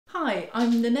Hi,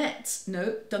 I'm Nenette.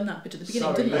 No, done that bit at the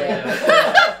beginning, didn't I?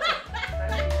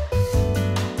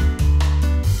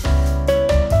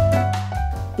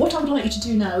 What I would like you to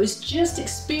do now is just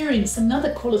experience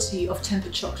another quality of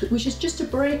tempered chocolate, which is just to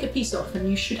break a piece off, and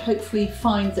you should hopefully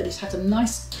find that it has a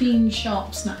nice, clean,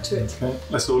 sharp snap to it. Okay,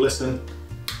 let's all listen.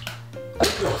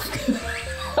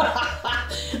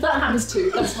 That happens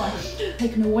too, that's fine.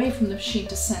 Taken away from the sheet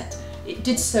to set, it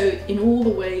did so in all the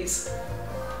ways.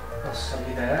 That's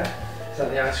somebody there. Is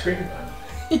that the ice cream van?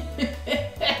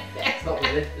 It's not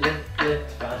the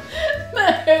lift van. No!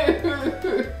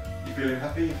 You feeling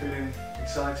happy? You feeling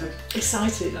excited?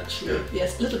 Excited, actually. Good.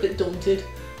 Yes, a little bit daunted.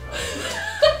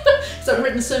 So I've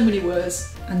written so many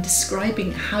words and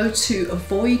describing how to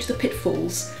avoid the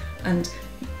pitfalls and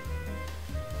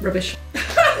rubbish.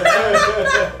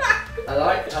 I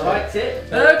liked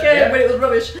it. Okay, yeah. but it was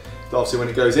rubbish. Obviously when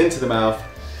it goes into the mouth,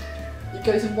 it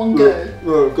goes in one go.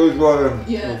 Well, it goes right in.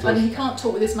 Yeah, and he can't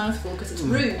talk with his mouth full because it's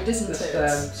rude, isn't Just,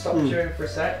 it? Stop chewing for a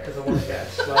sec because I want to get a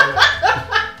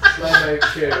slow-mo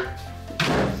chew.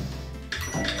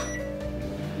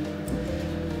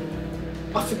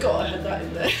 I forgot I had that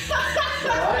in there.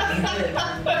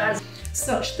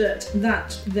 Such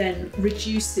that then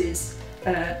reduces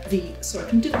sorry,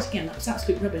 can you do that again? That was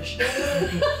absolute rubbish.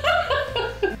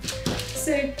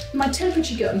 So my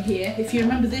temperature gun here, if you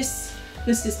remember this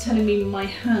is telling me my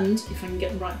hand, if I can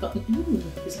get the right button,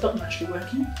 is the button actually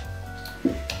working?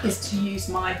 Is to use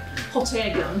my hot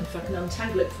air gun, if I can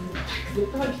untangle it from the back of the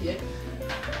bag here.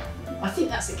 I think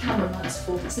that's the cameraman's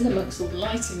fault, it's in amongst all the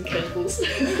lighting cables.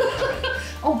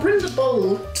 I'll bring the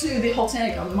bowl to the hot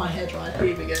air gun, my hairdryer,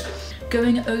 here we go.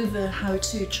 Going over how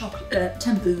to temper. That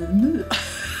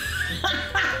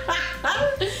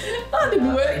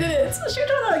didn't work, did it? Should we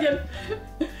try that again?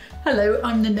 Hello,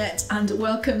 I'm Nenette and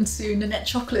welcome to Nenette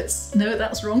Chocolates. No,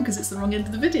 that's wrong because it's the wrong end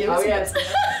of the video. Oh yes.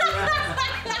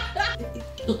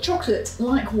 Chocolate,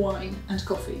 like wine and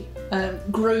coffee,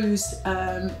 grows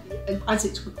as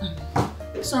it's...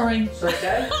 sorry. It's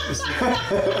okay. It's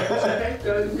okay.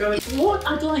 Go. What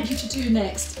I'd like you to do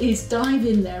next is dive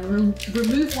in there and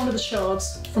remove one of the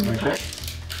shards from the pack.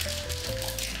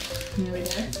 There we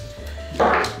go.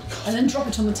 And then drop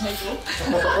it on the table.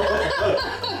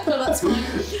 Well, that's fine.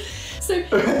 So,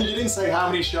 you didn't say how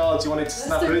many shards you wanted to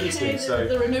snap it into, so...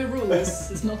 There are no rules,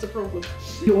 it's not a problem.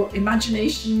 Your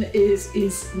imagination is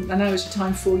and now is the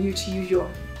time for you to use your...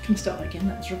 Can we start again?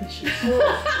 That was rubbish.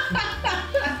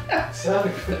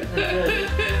 Sounded pretty good.